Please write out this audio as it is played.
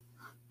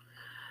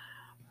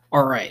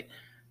All right.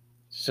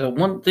 So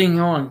one thing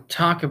I want to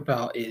talk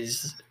about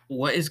is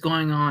what is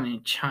going on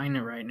in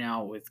China right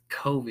now with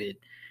COVID.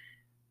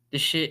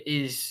 This shit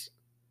is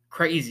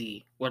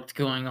crazy. What's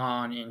going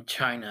on in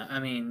China? I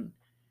mean,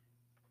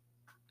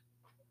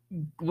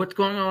 what's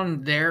going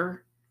on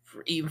there,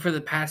 even for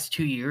the past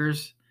 2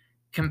 years,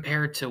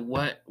 compared to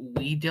what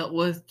we dealt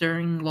with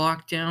during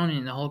lockdown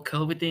and the whole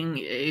COVID thing,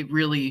 it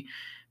really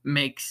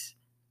makes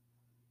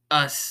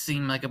us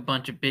seem like a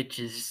bunch of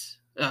bitches.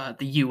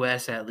 The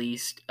U.S. at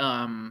least.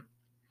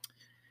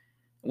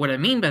 What I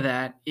mean by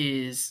that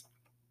is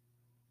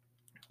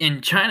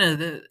in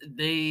China,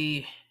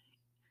 they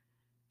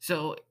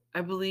so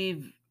I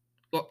believe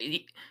well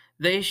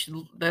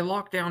they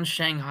locked down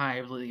Shanghai,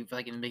 I believe,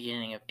 like in the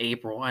beginning of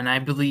April, and I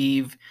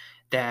believe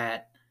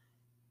that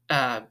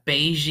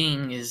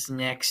Beijing is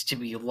next to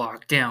be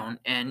locked down.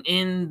 And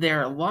in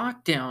their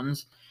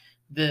lockdowns,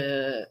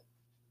 the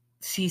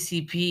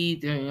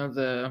CCP,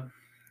 the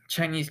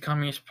Chinese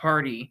Communist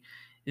Party,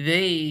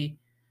 they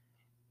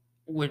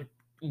would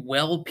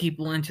weld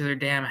people into their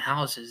damn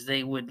houses.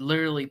 They would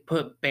literally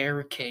put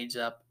barricades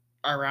up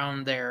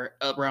around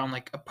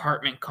like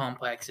apartment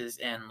complexes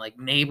and like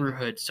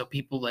neighborhoods so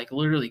people like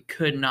literally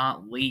could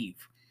not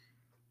leave.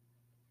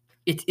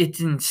 It's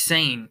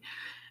insane.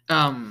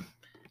 Um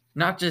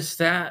Not just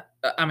that,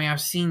 I mean, I've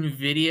seen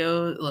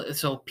videos.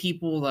 So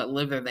people that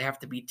live there, they have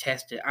to be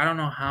tested. I don't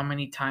know how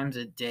many times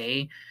a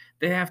day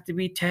they have to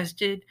be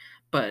tested,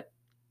 but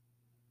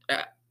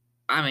uh,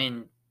 I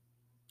mean,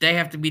 they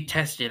have to be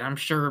tested. I'm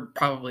sure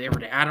probably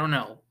every day. I don't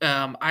know.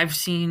 I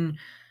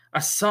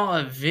saw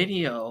a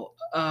video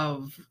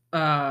of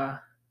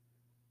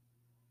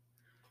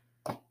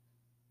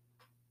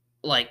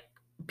like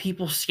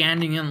people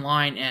standing in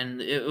line,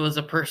 and it was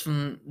a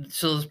person.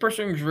 So this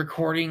person was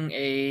recording,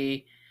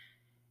 and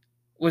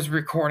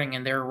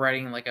they were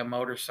riding like a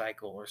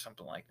motorcycle or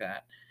something like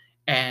that.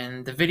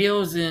 And the video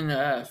was in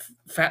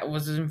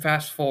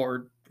fast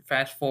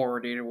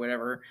forwarded or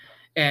whatever.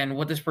 And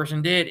what this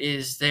person did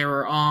is they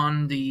were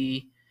on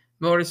the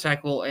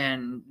motorcycle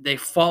and they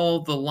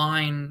followed the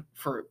line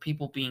for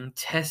people being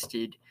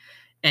tested.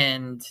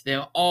 And they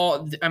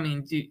all, I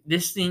mean, dude,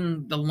 this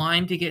thing, the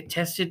line to get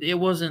tested, it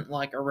wasn't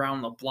like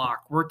around the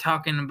block. We're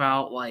talking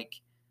about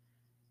like,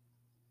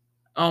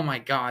 oh my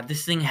god,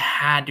 this thing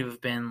had to have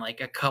been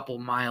like a couple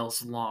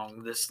miles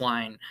long, this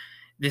line.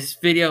 This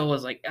video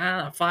was like, I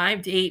don't know,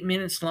 5 to 8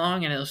 minutes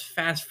long, and it was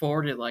fast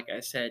forwarded, like I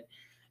said.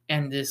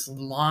 And this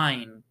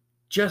line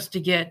just to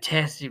get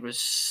tested was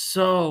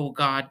so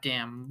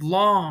goddamn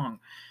long.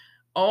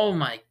 Oh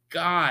my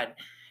god.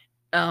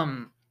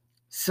 Um,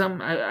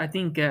 I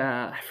think,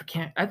 I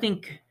forget, I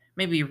think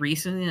maybe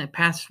recently, in the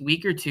past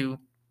week or two,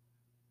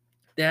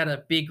 they had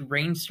a big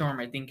rainstorm,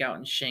 I think, out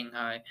in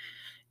Shanghai.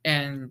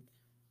 And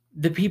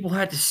the people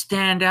had to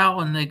stand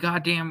out in the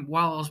goddamn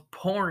while it was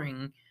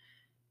pouring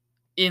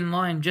in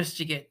line just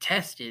to get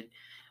tested.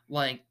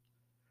 Like,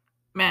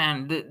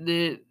 man,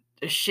 the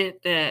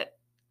shit that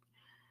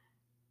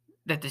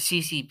the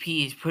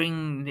CCP is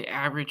putting the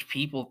average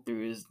people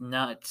through is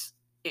nuts.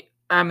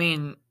 I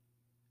mean,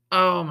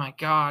 oh my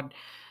god,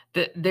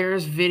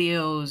 there's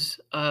videos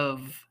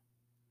of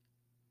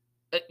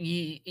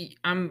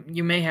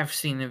you may have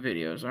seen the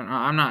videos, or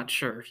I'm not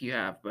sure if you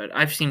have, but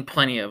I've seen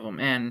plenty of them.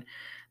 And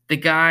the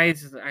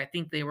guys, I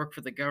think they work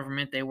for the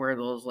government. They wear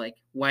those like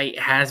white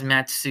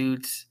hazmat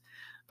suits.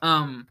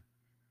 Um,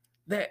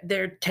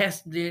 they're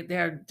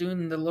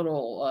doing the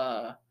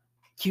little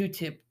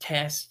Q-tip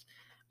test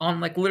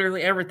on like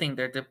literally everything.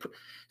 They're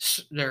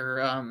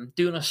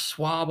doing a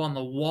swab on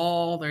the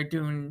wall. They're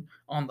doing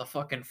on the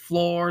fucking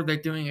floor. They're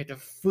doing it to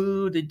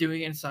food. They're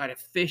doing it inside a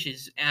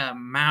fish's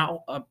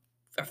mouth.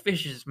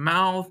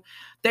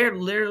 They're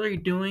literally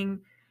doing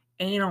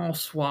anal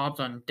swabs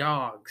on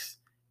dogs,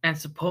 and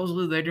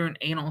supposedly they're doing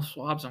anal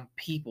swabs on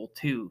people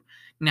too.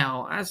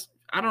 Now, as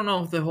I don't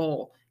know if the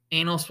whole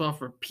anal swab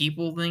for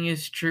people thing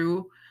is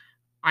true.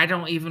 I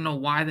don't even know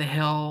why the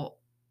hell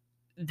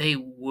they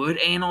would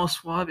anal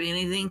swab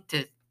anything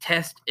to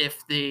test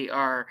if they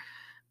are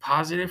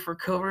positive for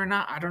COVID or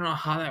not. I don't know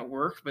how that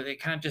works, but it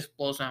kind of just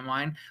blows my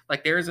mind.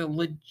 Like, there's a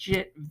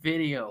legit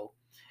video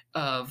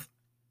of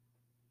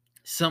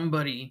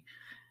somebody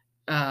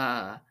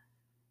uh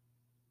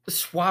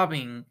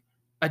swabbing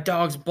a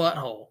dog's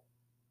butthole.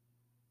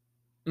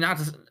 Not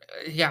to,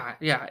 yeah,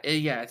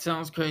 it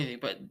sounds crazy,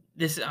 but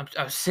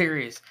I'm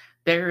serious.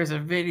 There is a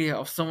video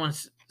of someone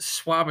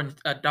swabbing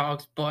a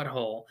dog's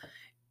butthole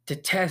to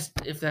test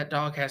if that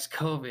dog has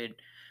COVID,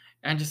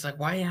 and just like,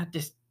 why not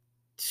just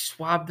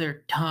swab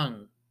their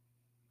tongue,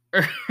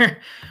 or,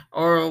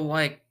 or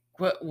like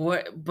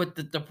what? But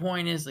the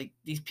point is, like,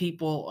 these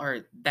people are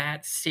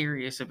that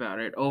serious about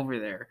it over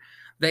there.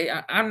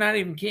 I'm not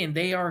even kidding.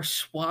 They are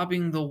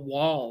swabbing the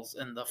walls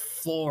and the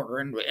floor,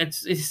 and it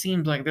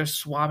seems like they're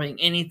swabbing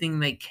anything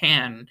they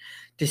can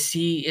to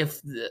see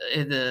if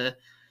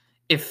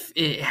if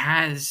it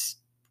has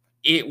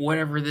it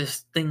whatever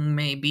this thing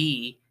may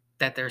be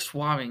that they're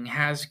swabbing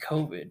has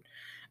COVID.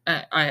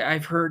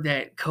 I've heard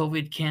that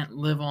COVID can't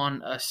live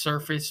on a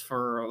surface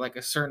for like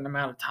a certain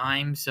amount of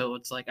time, so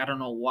it's like I don't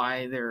know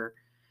why they're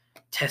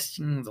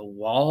testing the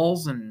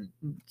walls, and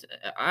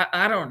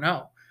I don't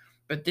know,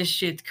 but this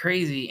shit's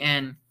crazy.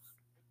 And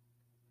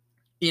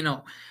you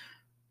know,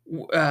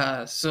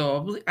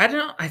 so I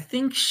don't know. I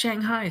think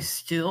Shanghai is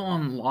still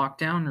on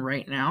lockdown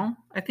right now.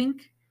 I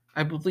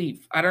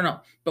believe. I don't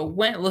know. But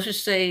when let's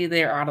just say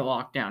they're out of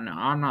lockdown now.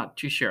 I'm not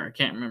too sure. I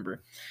can't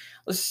remember.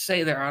 Let's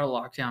say they're out of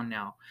lockdown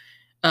now.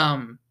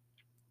 Um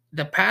in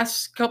the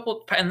past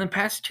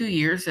 2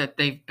 years that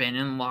they've been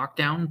in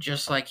lockdown,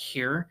 just like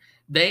here,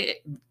 they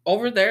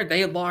over there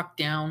they lock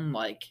down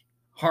like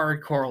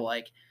hardcore,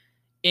 like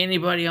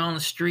anybody on the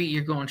street,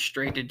 you're going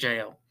straight to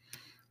jail.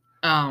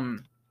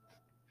 Um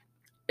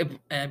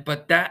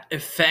but that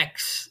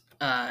affects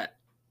a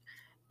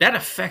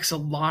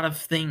lot of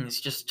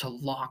things, just to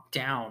lock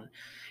down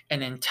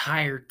an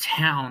entire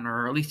town,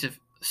 or at least a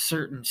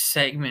certain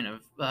segment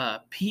of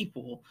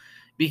people,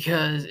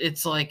 because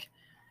it's like,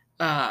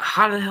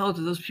 how the hell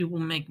do those people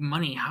make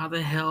money? How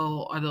the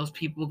hell are those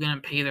people going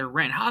to pay their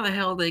rent? How the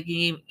hell they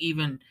can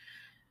even,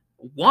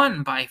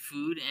 one, buy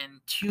food,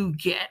 and two,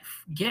 get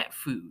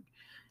food?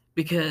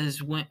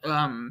 Because like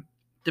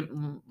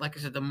I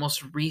said, the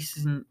most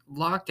recent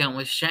lockdown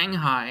was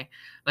Shanghai.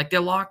 Like they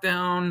locked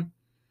down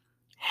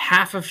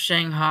half of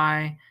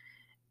Shanghai,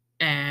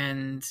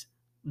 and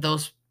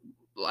those,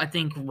 I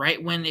think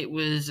right when it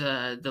was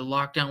the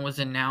lockdown was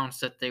announced,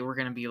 that they were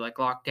going to be like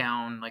locked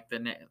down like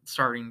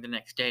starting the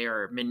next day,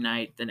 or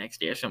midnight the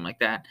next day, or something like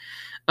that.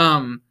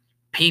 um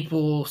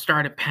People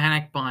started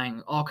panic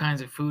buying all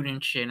kinds of food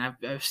and shit, and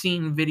I've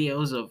seen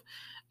videos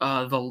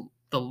of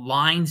the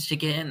lines to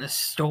get in the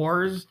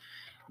stores.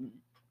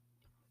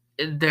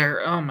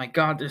 They're, oh my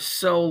god, they're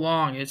so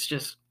long. It's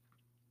just,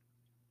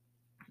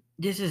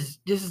 this is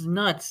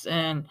nuts.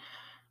 And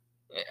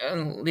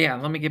yeah,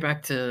 let me get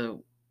back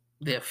to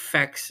the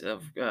effects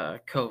of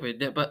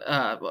COVID. But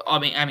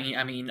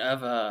I mean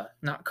of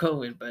not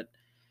COVID, but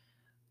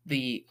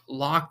the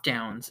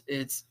lockdowns.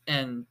 It's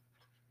and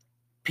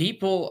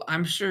people.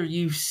 I'm sure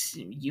you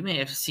may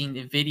have seen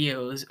the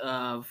videos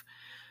of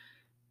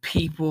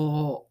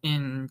people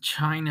in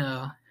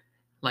China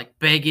like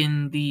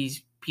begging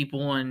these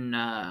people in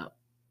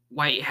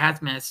white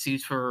hazmat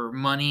suits for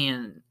money,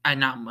 and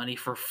not money,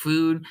 for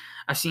food.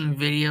 I've seen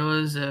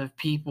videos of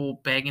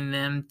people begging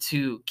them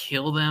to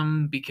kill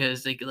them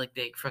because they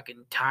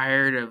fucking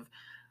tired of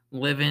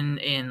living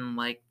in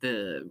like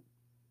the,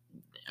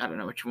 I don't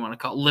know what you want to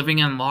call it, living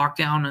in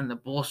lockdown, and the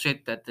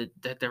bullshit that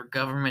their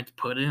government's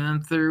putting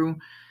them through.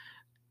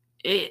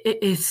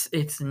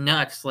 It's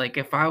nuts. Like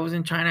if I was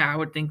in China, I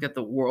would think that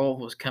the world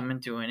was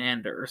coming to an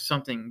end or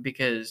something,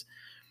 because,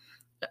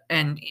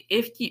 and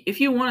if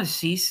you want to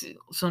see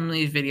some of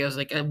these videos,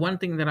 like one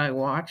thing that I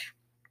watch,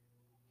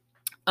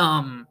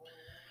 um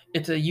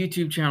it's a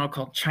YouTube channel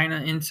called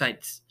China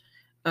Insights.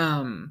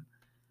 um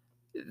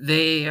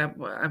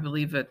I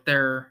believe that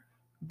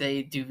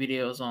they do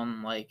videos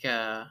on like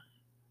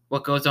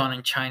what goes on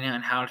in China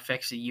and how it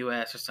affects the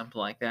US or something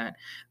like that.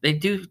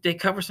 They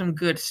cover some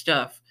good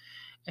stuff.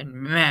 And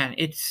man,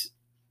 it's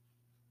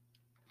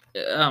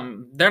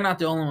they're not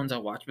the only ones I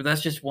watch, but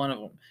that's just one of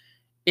them.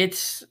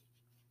 it's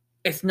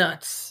it's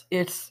nuts.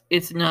 It's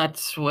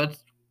nuts what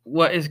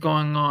is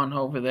going on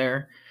over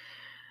there.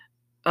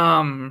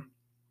 Um,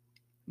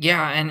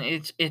 yeah, and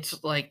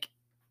it's like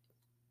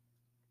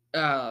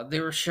they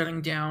were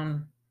shutting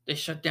down. They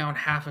shut down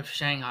half of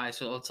Shanghai,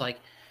 so it's like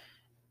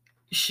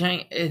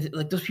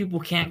like those people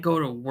can't go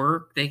to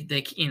work. They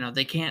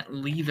can't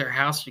leave their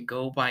house to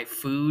go buy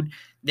food.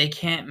 They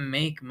can't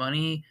make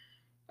money.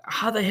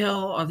 How the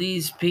hell are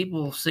these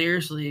people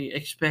seriously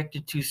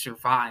expected to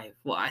survive?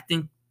 Well, I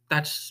think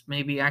that's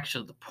maybe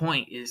actually the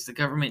point, is the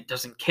government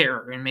doesn't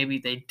care, and maybe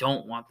they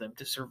don't want them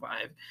to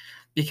survive,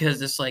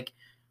 because it's like,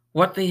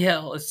 what the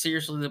hell is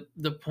seriously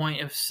the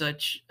point of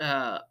such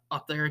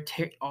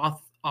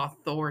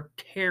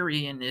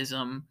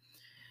authoritarianism,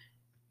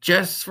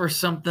 just for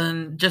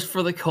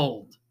the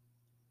cold?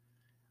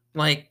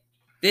 Like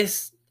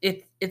it's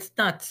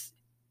nuts.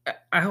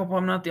 I hope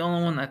I'm not the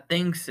only one that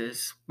thinks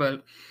this,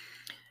 but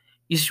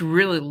you should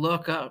really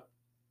look up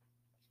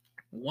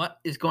what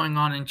is going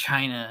on in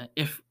China,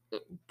 if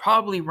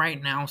probably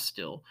right now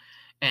still,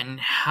 and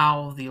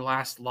how the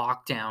last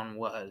lockdown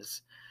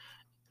was.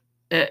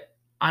 It,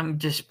 I'm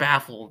just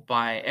baffled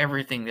by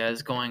everything that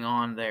is going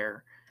on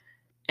there,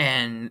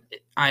 and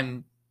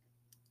I'm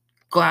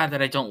glad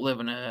that I don't live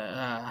in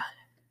a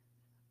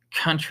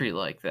country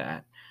like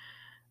that.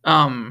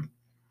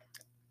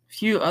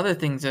 Few other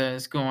things that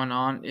is going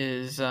on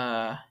is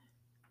actually,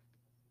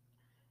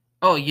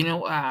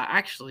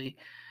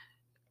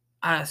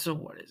 so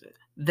what is it?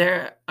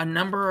 There a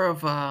number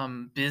of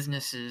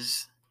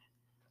businesses,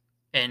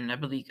 and I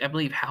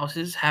believe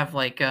houses have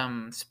like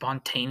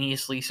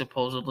spontaneously,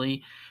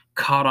 supposedly,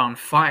 caught on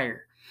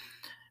fire.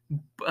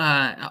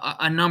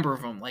 A number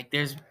of them, like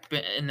there's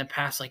been in the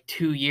past like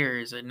 2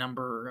 years, a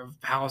number of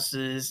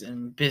houses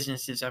and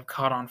businesses have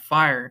caught on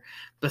fire,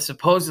 but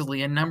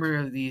supposedly a number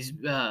of these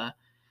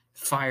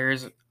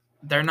fires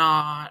they're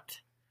not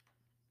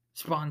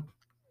how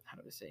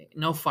do I say it?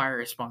 No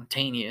fire is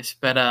spontaneous,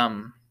 but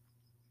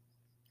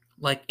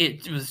like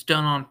it was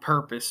done on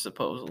purpose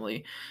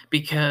supposedly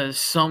because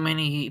so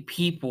many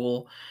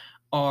people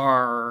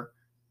are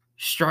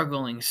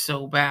struggling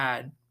so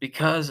bad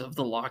because of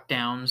the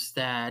lockdowns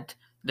that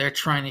they're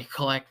trying to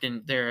collect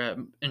their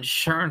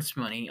insurance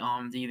money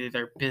on either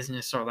their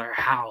business or their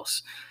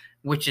house,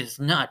 which is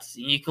nuts.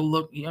 You can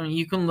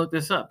look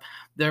this up.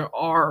 There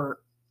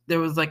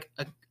was like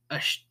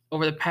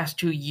over the past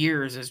 2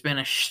 years, there's been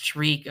a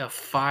streak of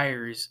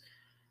fires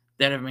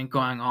that have been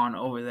going on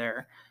over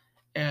there.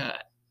 Uh,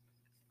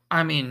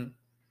 I mean,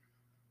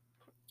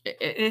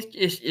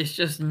 it's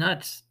just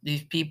nuts.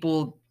 These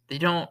people, they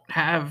don't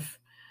have.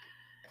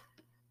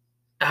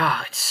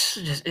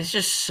 It's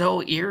just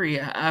so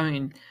eerie. I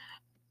mean,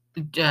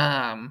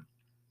 um,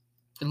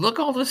 look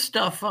all this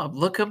stuff up.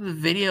 Look up the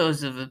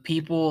videos of the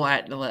people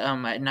at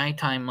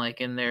nighttime,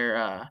 like in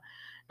their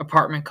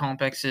apartment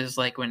complexes,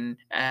 like when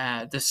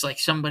this like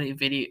somebody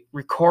video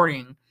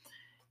recording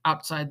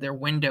outside their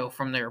window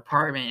from their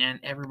apartment, and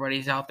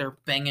everybody's out there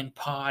banging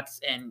pots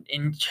and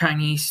in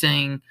Chinese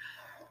saying,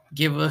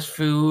 "Give us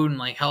food," and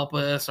like help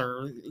us,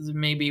 or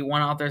maybe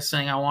one out there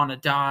saying, "I want to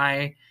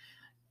die,"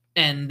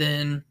 and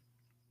then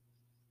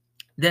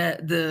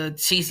the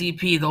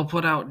CCP, they'll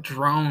put out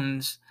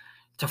drones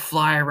to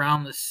fly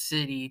around the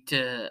city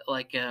to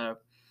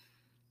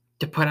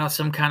put out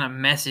some kind of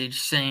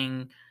message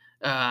saying,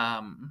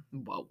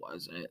 what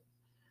was it?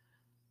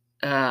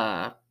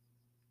 Uh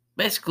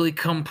Basically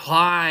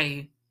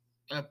comply,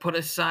 put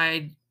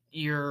aside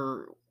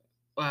your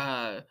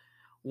uh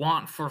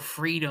want for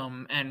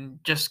freedom and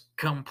just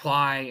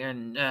comply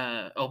and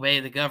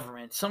obey the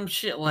government. Some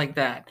shit like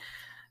that.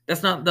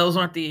 Those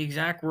aren't the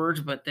exact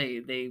words, but they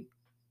they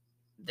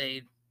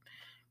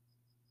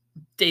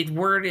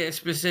word it a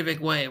specific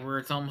way where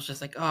it's almost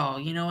just like, oh,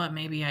 you know what?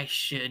 Maybe I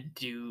should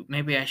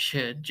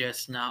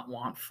just not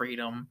want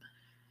freedom.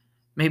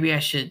 Maybe I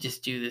should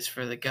just do this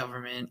for the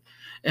government.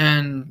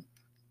 And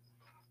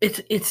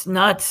it's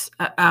nuts.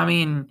 I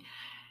mean,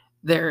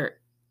 they're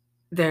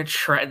they're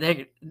try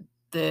they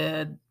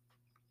the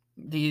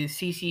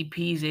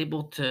CCP is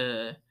able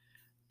to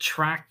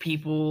track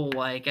people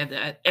like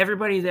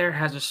everybody there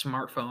has a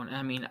smartphone.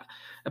 I mean,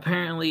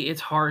 apparently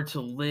it's hard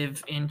to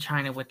live in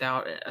China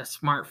without a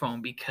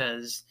smartphone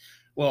because,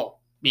 well,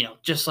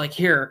 just like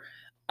here,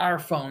 our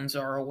phones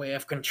are a way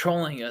of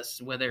controlling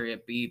us, whether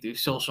it be through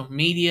social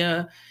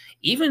media,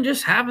 even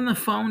just having the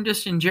phone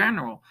just in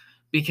general,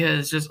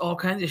 because there's all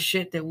kinds of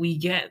shit that we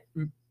get,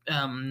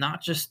 not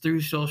just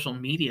through social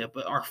media,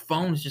 but our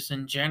phones just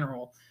in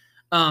general.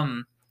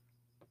 Um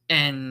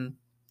and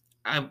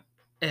I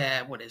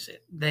what is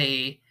it?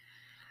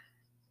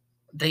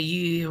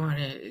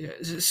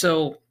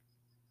 So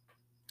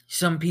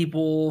some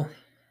people,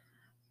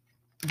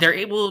 they're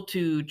able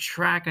to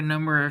track a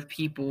number of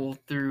people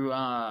through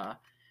I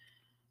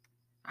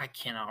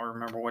cannot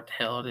remember what the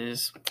hell it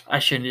is. I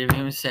shouldn't have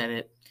even said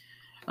it.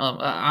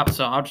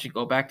 So I'll just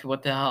go back to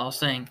what the hell I was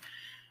saying.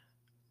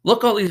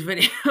 Look all these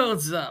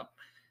videos up.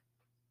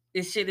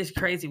 This shit is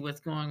crazy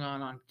what's going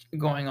on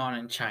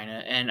in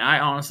China, and I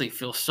honestly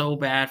feel so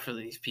bad for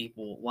these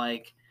people.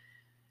 Like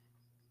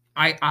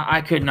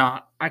I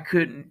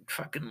couldn't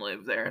fucking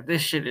live there.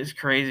 This shit is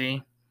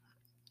crazy.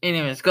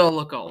 Anyways, go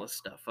look all this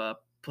stuff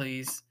up,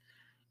 please.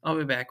 I'll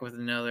be back with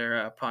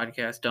another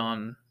podcast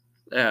on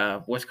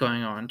what's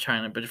going on in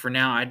China. But for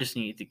now, I just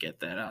need to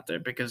get that out there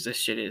because this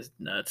shit is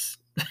nuts.